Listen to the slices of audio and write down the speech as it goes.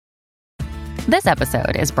This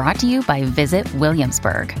episode is brought to you by Visit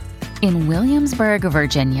Williamsburg. In Williamsburg,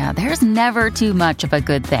 Virginia, there's never too much of a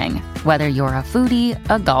good thing. Whether you're a foodie,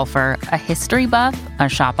 a golfer, a history buff, a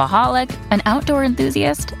shopaholic, an outdoor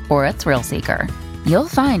enthusiast, or a thrill seeker, you'll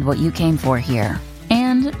find what you came for here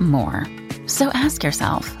and more. So ask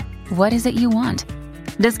yourself, what is it you want?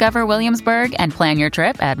 Discover Williamsburg and plan your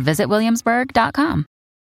trip at visitwilliamsburg.com.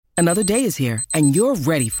 Another day is here, and you're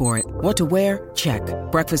ready for it. What to wear? Check.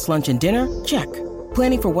 Breakfast, lunch, and dinner? Check.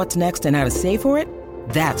 Planning for what's next and how to save for it?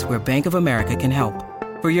 That's where Bank of America can help.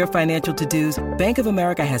 For your financial to-dos, Bank of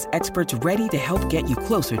America has experts ready to help get you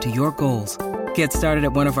closer to your goals. Get started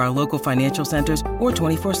at one of our local financial centers or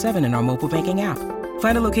 24/7 in our mobile banking app.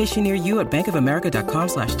 Find a location near you at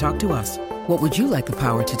bankofamerica.com/talktous. What would you like the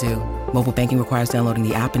power to do? Mobile banking requires downloading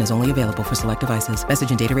the app and is only available for select devices. Message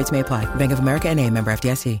and data rates may apply. Bank of America N.A., member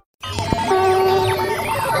FDIC.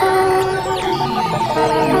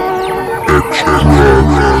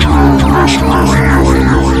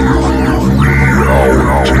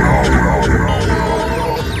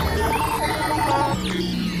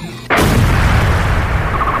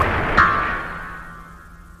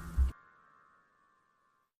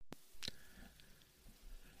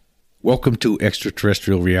 Welcome to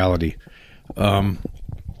Extraterrestrial Reality.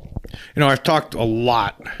 I've talked a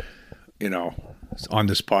lot, on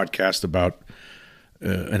this podcast about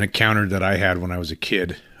an encounter that I had when I was a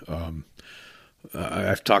kid.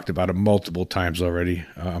 I've talked about it multiple times already.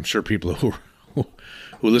 I'm sure people who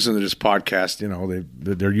listen to this podcast,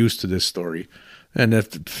 they're used to this story. And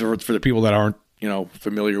for the people that aren't,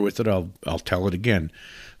 familiar with it, I'll tell it again.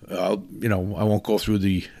 I won't go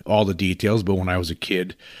through all the details, but when I was a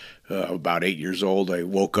kid, about 8 years old, I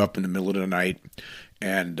woke up in the middle of the night,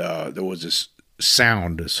 and there was this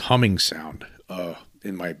humming sound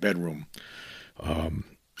in my bedroom. I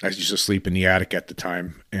used to sleep in the attic at the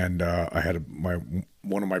time, and I had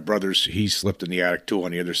one of my brothers. He slept in the attic too.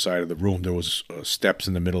 On the other side of the room, there was steps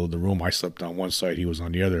in the middle of the room. I slept on one side; he was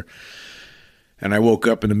on the other. And I woke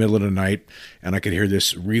up in the middle of the night, and I could hear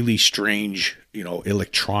this really strange,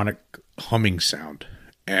 electronic humming sound,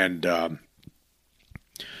 and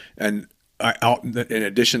in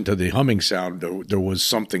addition to the humming sound, there was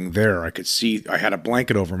something there. I could see. I had a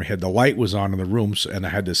blanket over my head. The light was on in the room, and I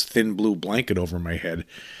had this thin blue blanket over my head,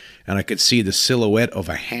 and I could see the silhouette of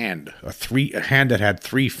a hand, a hand that had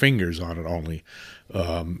 3 fingers on it only.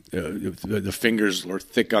 The fingers were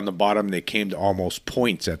thick on the bottom. They came to almost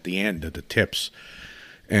points at the end, at the tips,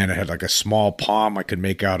 and it had like a small palm. I could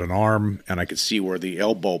make out an arm, and I could see where the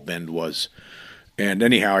elbow bend was. And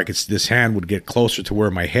anyhow, this hand would get closer to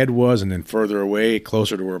where my head was, and then further away,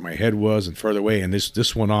 closer to where my head was, and further away. And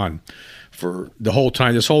this went on for the whole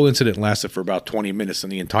time. This whole incident lasted for about 20 minutes,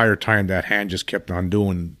 and the entire time that hand just kept on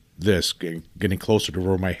doing this, getting closer to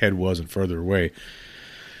where my head was and further away.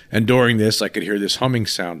 And during this, I could hear this humming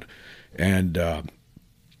sound, and I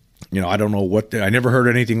don't know I never heard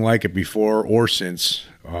anything like it before or since.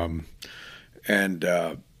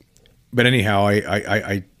 But anyhow,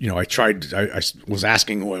 I tried. I was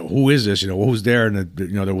asking, well, who is this? Who's there? And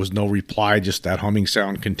there was no reply. Just that humming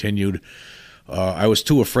sound continued. I was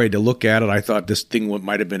too afraid to look at it. I thought this thing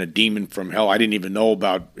might have been a demon from hell. I didn't even know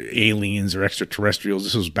about aliens or extraterrestrials.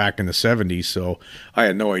 This was back in the 70s, so I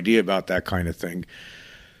had no idea about that kind of thing.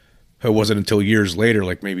 It wasn't until years later,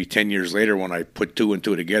 like maybe 10 years later, when I put 2 and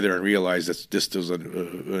 2 together and realized that this was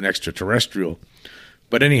an extraterrestrial.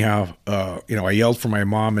 But anyhow, I yelled for my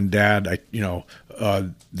mom and dad.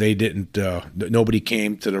 They didn't. Nobody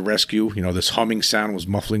came to the rescue. This humming sound was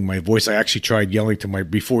muffling my voice. I actually tried yelling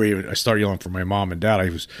before I started yelling for my mom and dad.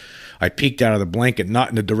 I peeked out of the blanket, not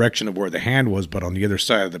in the direction of where the hand was, but on the other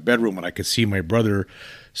side of the bedroom, and I could see my brother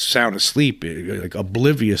sound asleep, like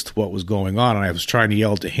oblivious to what was going on. And I was trying to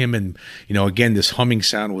yell to him, and again, this humming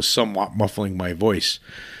sound was somewhat muffling my voice.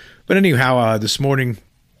 But anyhow, this morning,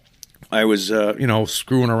 I was,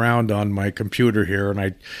 screwing around on my computer here,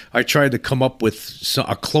 and I tried to come up with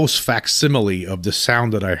a close facsimile of the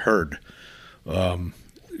sound that I heard.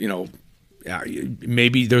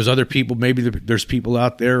 Maybe there's other people, maybe there's people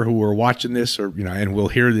out there who are watching this, or and will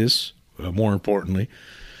hear this. More importantly,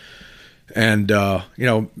 and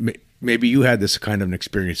maybe you had this kind of an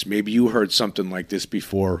experience. Maybe you heard something like this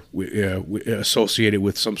before, associated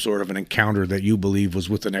with some sort of an encounter that you believe was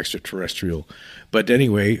with an extraterrestrial. But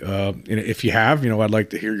anyway, if you have, I'd like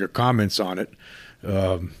to hear your comments on it.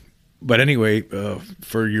 But anyway,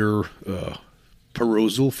 for your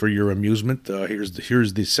perusal, for your amusement,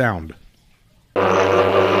 here's the sound.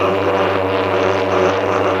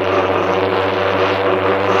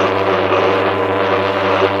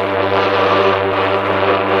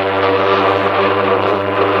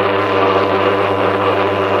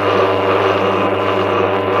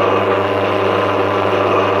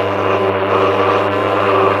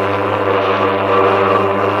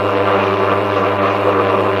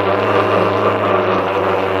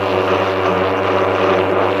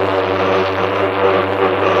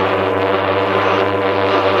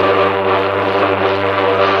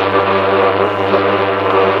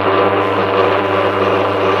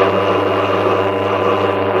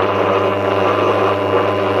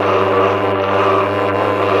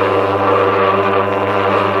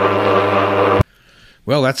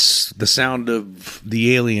 Well, that's the sound of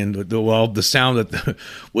the alien. The sound that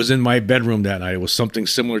was in my bedroom that night. It was something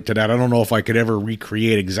similar to that. I don't know if I could ever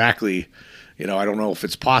recreate exactly. I don't know if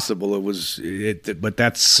it's possible. But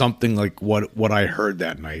that's something like what I heard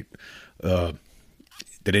that night.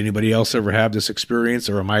 Did anybody else ever have this experience,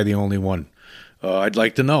 or am I the only one? I'd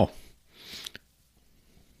like to know.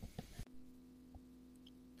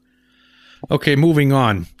 Okay, moving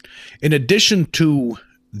on. In addition to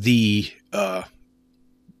the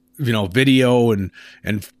video and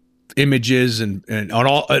images and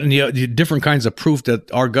the different kinds of proof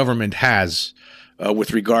that our government has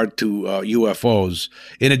with regard to UFOs.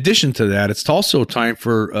 In addition to that, it's also time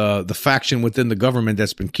for the faction within the government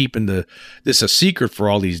that's been keeping this a secret for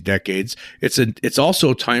all these decades. It's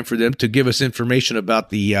also time for them to give us information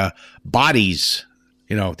about the bodies,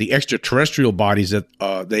 the extraterrestrial bodies that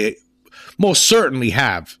they most certainly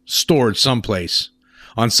have stored someplace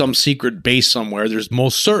on some secret base somewhere. There's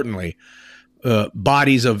most certainly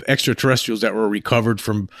bodies of extraterrestrials that were recovered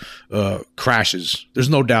from crashes. There's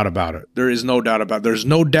no doubt about it. There's no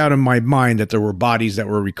doubt in my mind that there were bodies that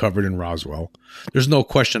were recovered in Roswell. There's no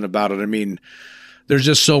question about it. I mean, there's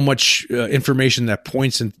just so much information that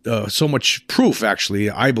points in, so much proof, actually,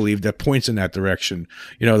 I believe, that points in that direction.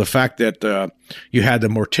 The fact that you had the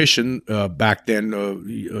mortician back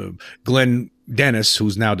then, Glenn Dennis,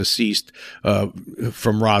 who's now deceased,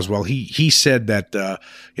 from Roswell. He said that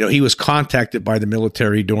he was contacted by the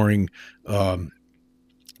military during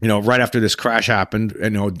right after this crash happened,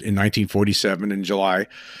 in 1947, in July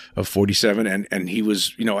of 47, and he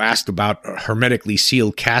was, asked about hermetically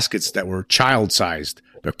sealed caskets that were child-sized.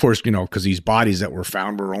 Of course, because these bodies that were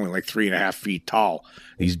found were only like 3.5 feet tall.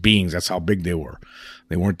 These beings, that's how big they were.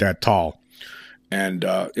 They weren't that tall. And,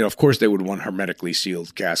 of course, they would want hermetically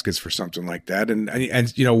sealed caskets for something like that. And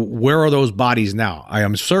where are those bodies now? I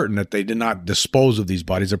am certain that they did not dispose of these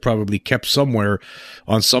bodies. They're probably kept somewhere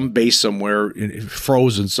on some base somewhere,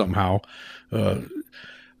 frozen somehow.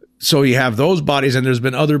 So you have those bodies, and there's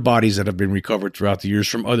been other bodies that have been recovered throughout the years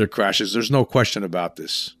from other crashes. There's no question about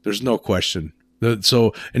this. There's no question.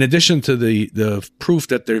 So in addition to the proof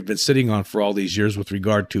that they've been sitting on for all these years with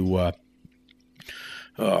regard to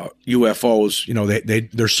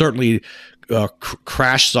UFOs, there's certainly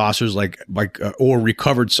crash saucers or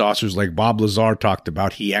recovered saucers like Bob Lazar talked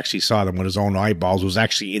about. He actually saw them with his own eyeballs, was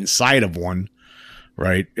actually inside of one,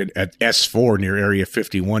 right, at S4 near Area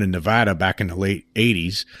 51 in Nevada back in the late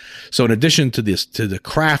 80s. So in addition to the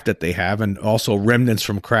craft that they have, and also remnants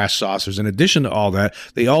from crash saucers, in addition to all that,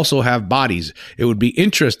 they also have bodies. It would be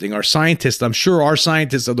interesting. I'm sure our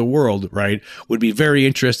scientists of the world, right, would be very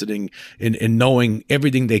interested in knowing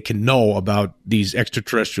everything they can know about these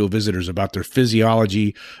extraterrestrial visitors, about their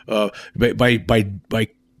physiology, by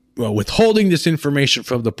withholding this information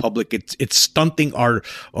from the public. It's stunting our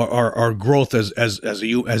growth as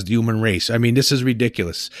the human race. I mean, this is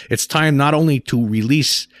ridiculous. It's time not only to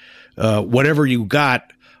release whatever you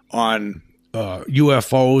got on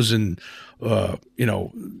UFOs and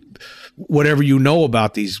whatever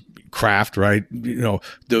about these craft, right?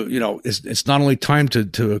 It's not only time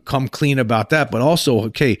to come clean about that, but also,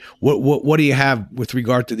 okay, what do you have with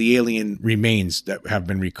regard to the alien remains that have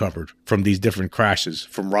been recovered from these different crashes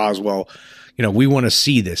from Roswell? We want to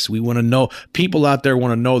see this. We want to know. People out there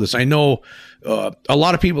want to know this. I know a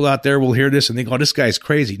lot of people out there will hear this and think, "Oh, this guy's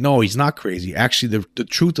crazy." No, he's not crazy. Actually, the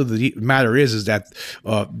truth of the matter is that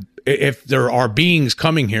if there are beings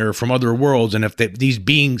coming here from other worlds, and if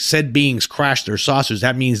said beings crash their saucers,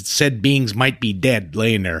 that means said beings might be dead,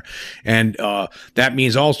 laying there, and that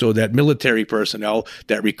means also that military personnel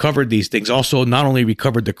that recovered these things also not only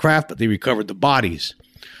recovered the craft, but they recovered the bodies.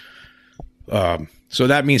 So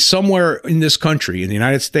that means somewhere in this country, in the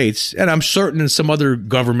United States, and I'm certain in some other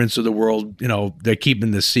governments of the world, they're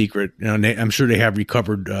keeping this secret. I'm sure they have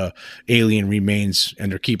recovered alien remains and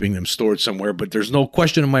they're keeping them stored somewhere. But there's no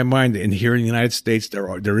question in my mind that here in the United States,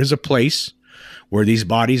 there is a place where these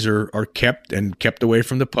bodies are kept and kept away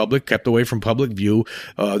from the public, kept away from public view.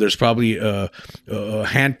 There's probably a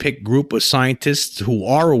hand-picked group of scientists who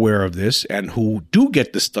are aware of this and who do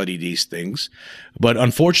get to study these things. But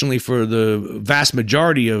unfortunately for the vast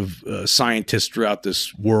majority of scientists throughout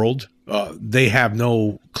this world, they have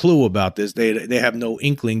no clue about this. They have no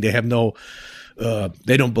inkling. They have no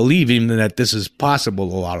they don't believe even that this is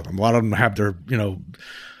possible, a lot of them have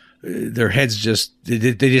their heads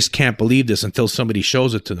they just can't believe this until somebody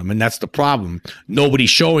shows it to them. And that's the problem.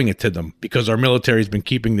 Nobody's showing it to them because our military's been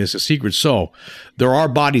keeping this a secret. So there are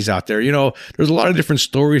bodies out there. There's a lot of different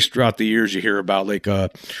stories throughout the years you hear about, like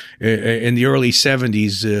in the early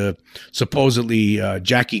 70s, supposedly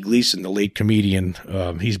Jackie Gleason, the late comedian,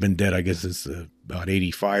 he's been dead, I guess it's about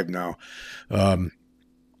 85 now.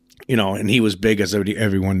 And he was big, as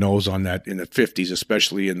everyone knows, on that in the 50s,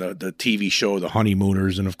 especially in the TV show The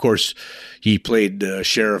Honeymooners. And of course, he played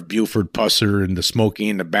Sheriff Buford Pusser in the Smokey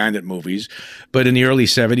and the Bandit movies. But in the early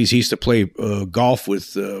 70s, he used to play golf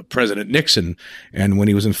with President Nixon. And when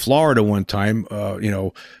he was in Florida one time,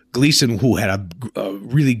 Gleason, who had a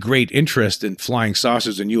really great interest in flying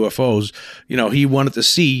saucers and UFOs, he wanted to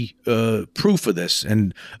see proof of this.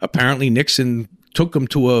 And apparently Nixon took him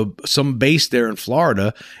to some base there in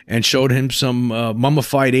Florida and showed him some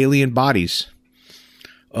mummified alien bodies.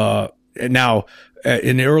 And now,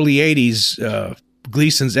 in the early 80s,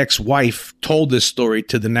 Gleason's ex-wife told this story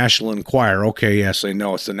to the National Enquirer. Okay, yes, I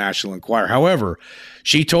know it's the National Enquirer. However,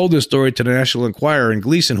 she told this story to the National Enquirer, and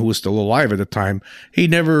Gleason, who was still alive at the time, he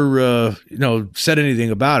never, said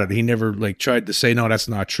anything about it. He never tried to say, no, that's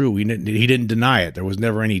not true. He didn't deny it. There was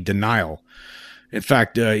never any denial. In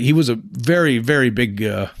fact, he was a very, very big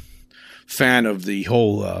fan of the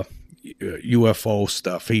whole UFO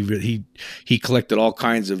stuff. He collected all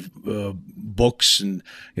kinds of books, and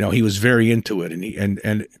he was very into it.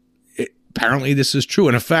 And apparently this is true.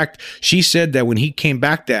 And in fact, she said that when he came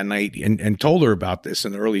back that night and told her about this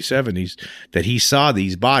in the early 70s, that he saw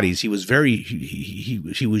these bodies, he was very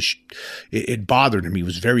it bothered him. He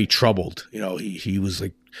was very troubled. He was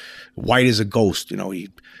like white as a ghost.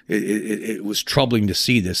 It was troubling to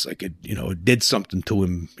see this. It did something to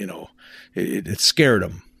him. It scared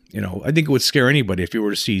him. I think it would scare anybody if you were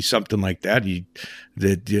to see something like that.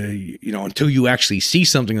 Until you actually see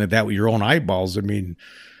something like that with your own eyeballs. I mean,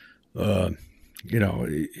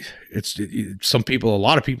 some people, a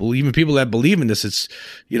lot of people, even people that believe in this, it's,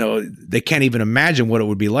 they can't even imagine what it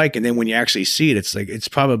would be like. And then when you actually see it, it's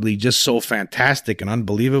probably just so fantastic and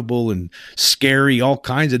unbelievable and scary, all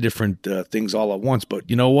kinds of different things all at once. But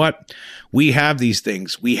you know what? We have these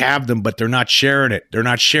things. We have them, but they're not sharing it. They're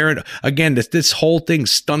not sharing it. Again, this whole thing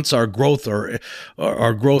stunts our growth, or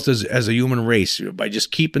our growth as a human race, by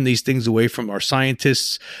just keeping these things away from our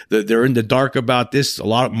scientists. They're in the dark about this.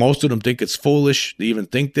 Most of them think it's foolish. They even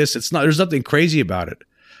think this. It's not. There's nothing crazy about it.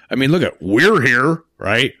 I mean, look at, we're here,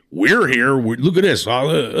 right? We're here. Look at this.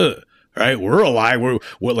 Right? We're alive. We're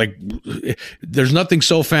there's nothing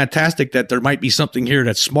so fantastic that there might be something here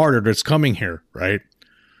that's smarter that's coming here, right?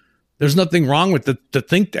 There's nothing wrong with to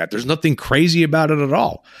think that. There's nothing crazy about it at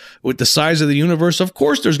all. With the size of the universe, of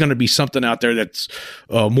course, there's going to be something out there that's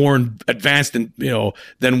more advanced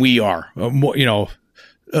than we are.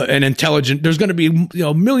 And intelligent. There's going to be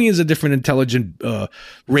millions of different intelligent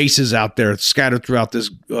races out there scattered throughout this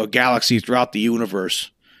galaxy, throughout the universe.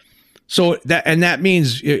 So that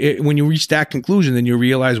means when you reach that conclusion, then you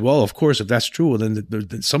realize, well, of course, if that's true,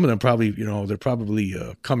 then some of them probably they're probably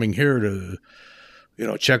coming here to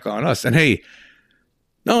check on us. And hey,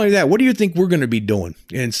 not only that, what do you think we're going to be doing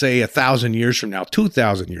in, say, 1,000 years from now,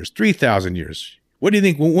 2,000 years, 3,000 years? What do you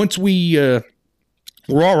think once we're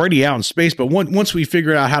already out in space, but once we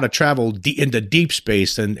figure out how to travel into deep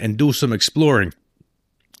space and do some exploring,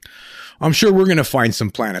 I'm sure we're going to find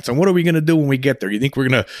some planets. And what are we going to do when we get there? You think we're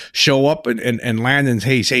going to show up and land and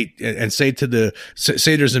say to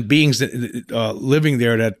there's some beings that living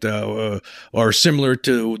there that are similar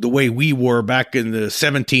to the way we were back in the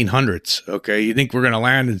 1700s? Okay, you think we're going to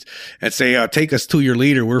land and say, take us to your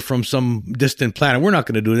leader. We're from some distant planet. We're not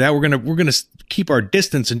going to do that. We're going to keep our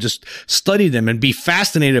distance and just study them and be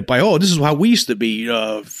fascinated by, this is how we used to be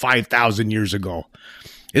 5,000 years ago.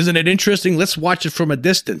 Isn't it interesting? Let's watch it from a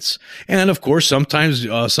distance. And of course, sometimes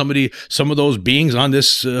some of those beings on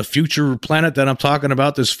this future planet that I'm talking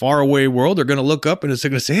about, this faraway world, are going to look up and they're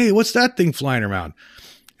going to say, "Hey, what's that thing flying around?"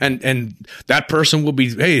 And that person will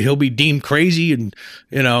be, he'll be deemed crazy,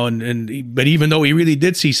 but even though he really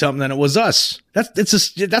did see something, then it was us.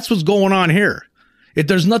 That's what's going on here.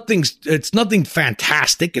 It's nothing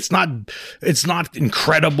fantastic. It's not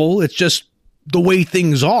incredible. It's just the way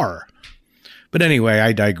things are. But anyway,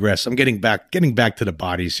 I digress. I'm getting back to the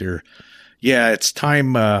bodies here. Yeah, it's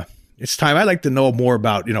time. It's time. I'd like to know more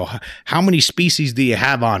about, how many species do you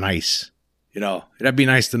have on ice? That'd be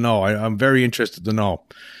nice to know. I'm very interested to know.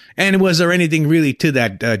 And was there anything really to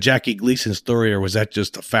that Jackie Gleason story, or was that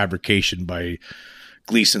just a fabrication by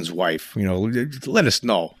Gleason's wife? Let us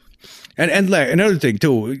know. And another thing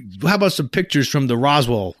too, how about some pictures from the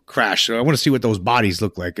Roswell crash? I want to see what those bodies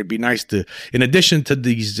look like. It'd be nice to, in addition to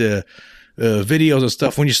these videos and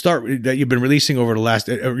stuff, when you start that you've been releasing over the last,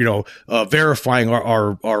 verifying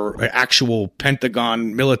our actual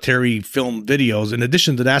Pentagon military film videos. In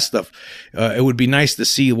addition to that stuff, it would be nice to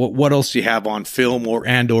see what else you have on film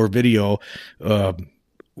or video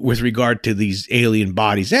with regard to these alien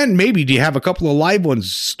bodies? And maybe do you have a couple of live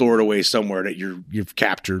ones stored away somewhere that you've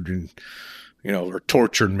captured and, or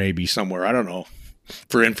tortured maybe somewhere? I don't know,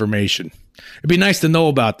 for information. It'd be nice to know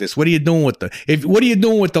about this. What are you doing with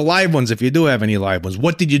the live ones if you do have any live ones?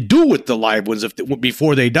 What did you do with the live ones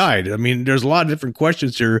before they died? I mean, there's a lot of different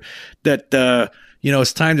questions here that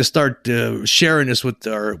it's time to start sharing this with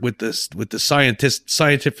the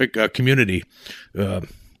scientific community,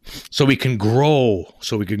 so we can grow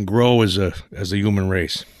as a human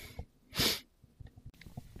race.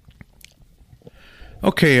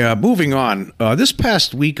 Okay, moving on. This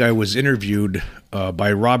past week, I was interviewed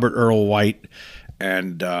by Robert Earl White,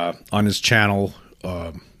 and on his channel,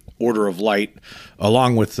 Order of Light,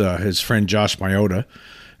 along with his friend Josh Myota.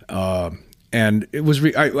 And it was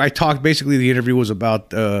I talked. Basically, the interview was about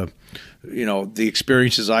the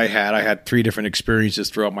experiences I had. I had 3 different experiences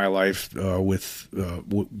throughout my life with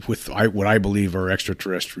what I believe are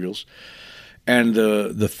extraterrestrials. And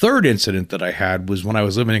the third incident that I had was when I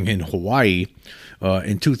was living in Hawaii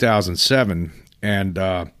in 2007,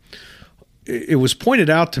 and it was pointed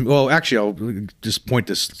out to me. Well, actually, I'll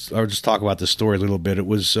just talk about this story a little bit. It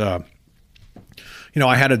was, I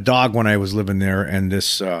had a dog when I was living there, and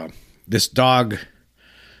this dog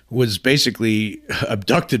was basically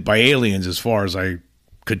abducted by aliens, as far as I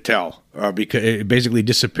could tell, because it basically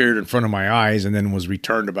disappeared in front of my eyes and then was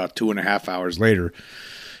returned about 2.5 hours later.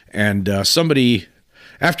 And somebody,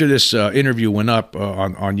 after this interview went up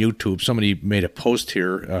on YouTube, somebody made a post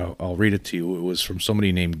here. I'll read it to you. It was from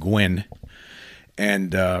somebody named Gwen.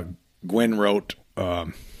 And Gwen wrote,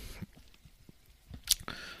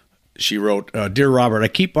 Dear Robert, I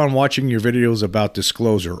keep on watching your videos about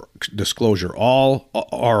disclosure. All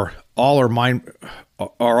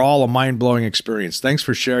a mind-blowing experience. Thanks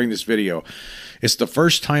for sharing this video. It's the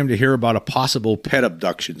first time to hear about a possible pet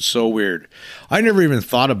abduction. So weird. I never even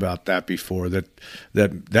thought about that before.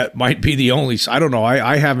 That might be the only. I don't know.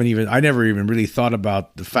 I never even really thought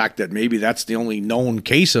about the fact that maybe that's the only known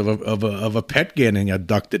case of a pet getting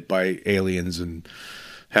abducted by aliens and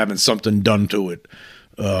having something done to it.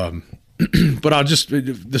 But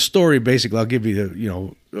the story basically, I'll give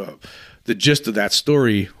you the gist of that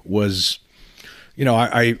story was,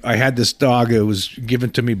 I had this dog. It was given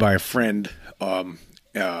to me by a friend. And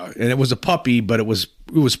it was a puppy, but it was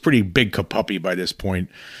pretty big puppy by this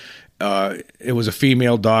point. It was a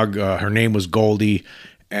female dog. Her name was Goldie,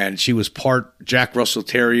 and she was part Jack Russell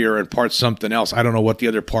Terrier and part something else. I don't know what the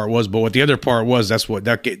other part was, but what the other part was,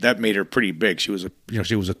 that made her pretty big. She was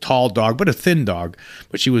a tall dog, but a thin dog.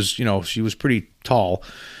 But she was pretty tall,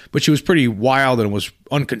 but she was pretty wild and was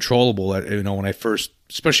uncontrollable.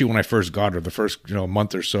 Especially when I first got her, the first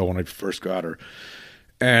month or so when I first got her,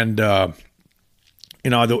 and.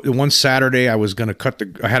 The one Saturday I was going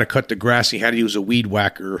to I had to cut the grass. He had to use a weed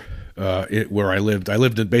whacker where I lived. I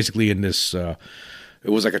lived basically in this, it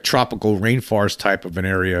was like a tropical rainforest type of an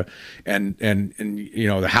area. And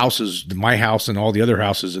the houses, my house and all the other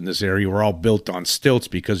houses in this area were all built on stilts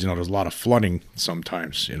because, there's a lot of flooding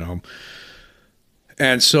sometimes,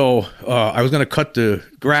 And so I was going to cut the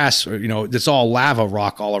grass. It's all lava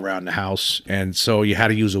rock all around the house, and so you had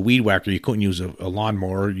to use a weed whacker. You couldn't use a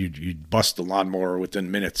lawnmower. You'd bust the lawnmower within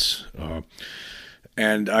minutes.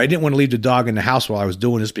 And I didn't want to leave the dog in the house while I was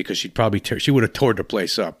doing this because she would have tore the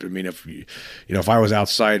place up. I mean, if I was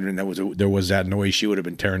outside and there was that noise, she would have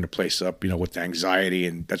been tearing the place up. With anxiety,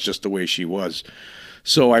 and that's just the way she was.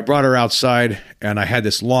 So I brought her outside, and I had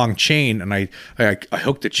this long chain, and I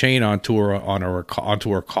hooked the chain onto her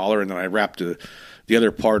collar, and then I wrapped the other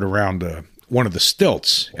part around one of the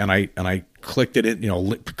stilts, and I clicked it in,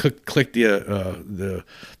 clicked the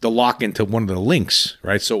lock into one of the links,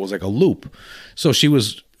 right? So it was like a loop. So she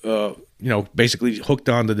was basically hooked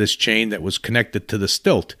onto this chain that was connected to the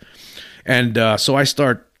stilt, and so I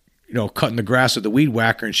start cutting the grass with the weed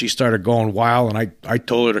whacker, and she started going wild, and I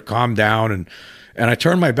told her to calm down, and I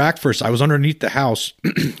turned my back first. I was underneath the house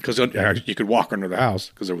because you could walk under the house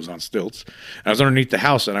because it was on stilts. And I was underneath the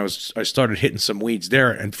house, and I started hitting some weeds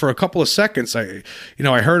there. And for a couple of seconds, I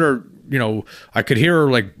heard her, I could hear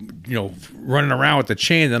her running around with the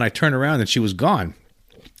chain. Then I turned around and she was gone.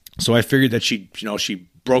 So I figured that she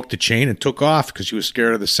broke the chain and took off because she was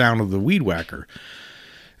scared of the sound of the weed whacker.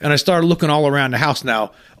 And I started looking all around the house.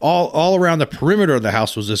 Now, all around the perimeter of the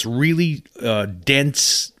house was this really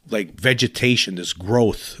dense like vegetation, this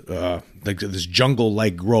growth, like this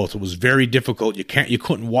jungle-like growth. It was very difficult. You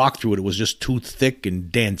couldn't walk through it. It was just too thick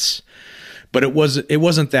and dense. But it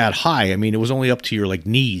wasn't that high. I mean, it was only up to your like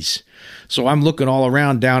knees. So I'm looking all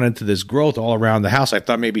around down into this growth all around the house. I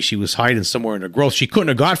thought maybe she was hiding somewhere in the growth. She couldn't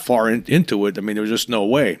have got far into it. I mean, there was just no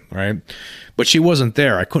way, right? But she wasn't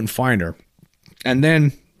there. I couldn't find her. And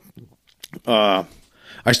then I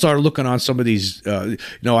started looking on some of these, I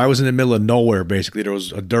was in the middle of nowhere, basically. There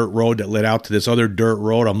was a dirt road that led out to this other dirt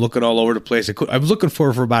road. I'm looking all over the place. I was looking for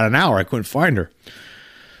her for about an hour. I couldn't find her.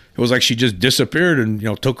 It was like she just disappeared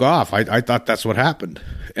and, took off. I thought that's what happened.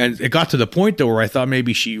 And it got to the point, though, where I thought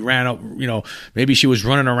maybe she ran up, maybe she was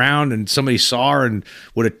running around and somebody saw her and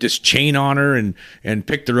with this chain on her and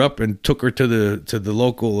picked her up and took her to the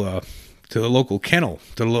local kennel,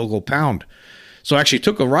 to the local pound. So I actually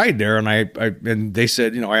took a ride there, and and they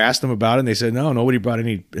said, I asked them about it, and they said, no, nobody brought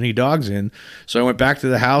any dogs in. So I went back to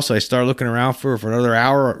the house. I started looking around for her for another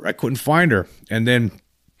hour. I couldn't find her. And then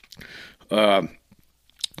I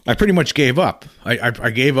pretty much gave up. I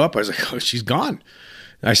gave up. I was like, oh, she's gone.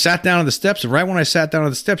 And I sat down on the steps, and right when I sat down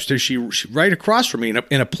on the steps, there she right across from me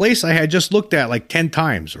in a place I had just looked at like 10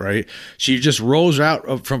 times, right? She just rose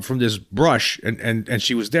out from this brush, and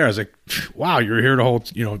she was there. I was like, wow, you're here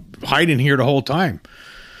hiding here the whole time.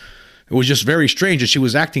 It was just very strange, and she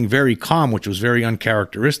was acting very calm, which was very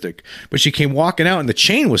uncharacteristic. But she came walking out, and the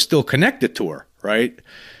chain was still connected to her, right?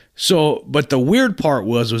 So, but the weird part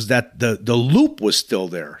was that the loop was still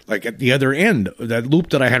there, like at the other end. That loop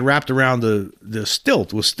that I had wrapped around the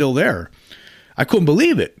stilt was still there. I couldn't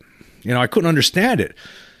believe it. I couldn't understand it.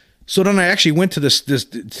 So then I actually went to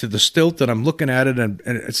to the stilt, and I'm looking at it, and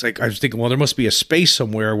it's like I was thinking, well, there must be a space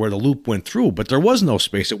somewhere where the loop went through, but there was no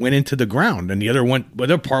space. It went into the ground, and the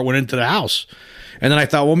other part went into the house. And then I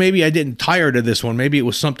thought, well, maybe I didn't tie her to this one. Maybe it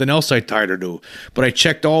was something else I tied her to. But I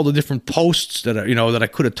checked all the different posts that I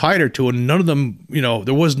could have tied her to, and none of them,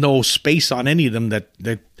 there was no space on any of them. That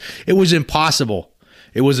it was impossible.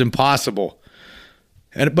 It was impossible.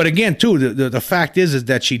 But again, too, the fact is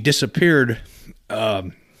that she disappeared.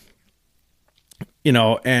 And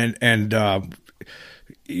I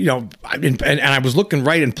was looking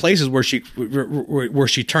right in places where she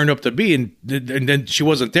turned up to be, and then she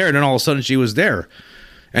wasn't there, and then all of a sudden she was there,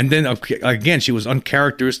 and then again she was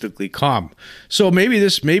uncharacteristically calm. So maybe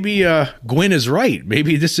Gwen is right.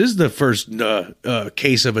 Maybe this is the first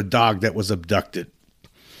case of a dog that was abducted.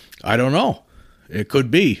 I don't know. It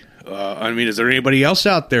could be. Is there anybody else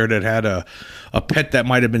out there that had a pet that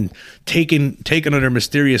might have been taken under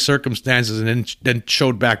mysterious circumstances and then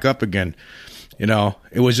showed back up again?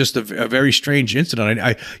 It was just a very strange incident.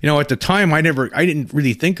 I at the time, I didn't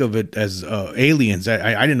really think of it as aliens.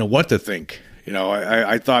 I didn't know what to think.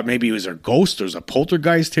 I thought maybe it was a ghost. There's a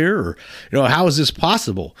poltergeist here, or how is this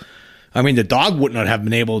possible? I mean, the dog wouldn't have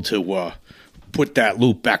been able to put that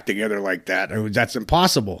loop back together like that. That's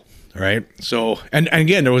impossible, right? So, and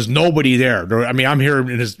again, there was nobody there. I'm here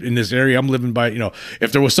in this area. I'm living by.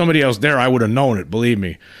 If there was somebody else there, I would have known it. Believe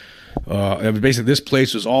me. Basically, this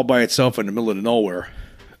place was all by itself in the middle of nowhere.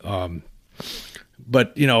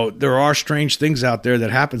 But there are strange things out there that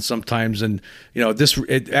happen sometimes, and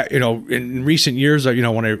in recent years,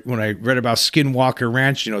 when I read about Skinwalker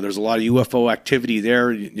Ranch, there's a lot of UFO activity there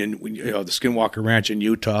in the Skinwalker Ranch in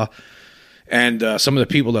Utah, and some of the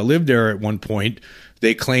people that lived there at one point.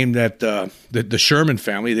 They claimed that the Sherman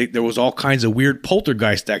family, there was all kinds of weird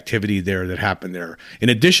poltergeist activity there that happened there. In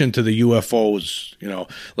addition to the UFOs,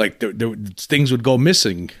 like things would go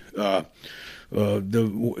missing. The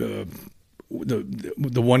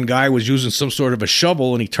one guy was using some sort of a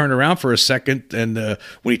shovel, and he turned around for a second, and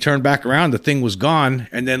when he turned back around, the thing was gone.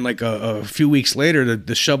 And then like a few weeks later,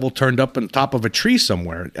 the shovel turned up on top of a tree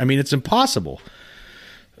somewhere. I mean, it's impossible.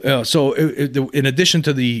 So in addition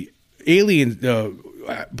to the alien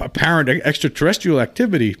apparent extraterrestrial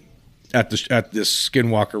activity at this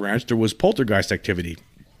Skinwalker Ranch, there was poltergeist activity.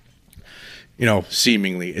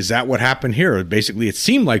 Seemingly, is that what happened here? Basically, it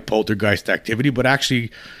seemed like poltergeist activity, but actually,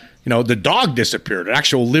 the dog disappeared. An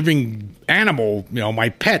actual living animal, my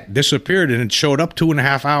pet, disappeared, and it showed up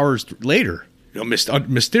 2.5 hours later,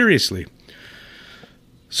 mysteriously.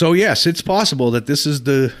 So yes, it's possible that this is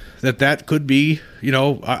that could be,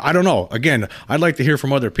 I don't know. Again, I'd like to hear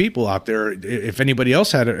from other people out there if anybody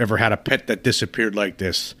else ever had a pet that disappeared like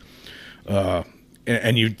this,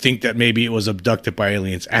 and you think that maybe it was abducted by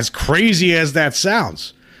aliens. As crazy as that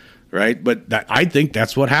sounds, right? But I think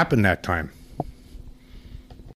that's what happened that time.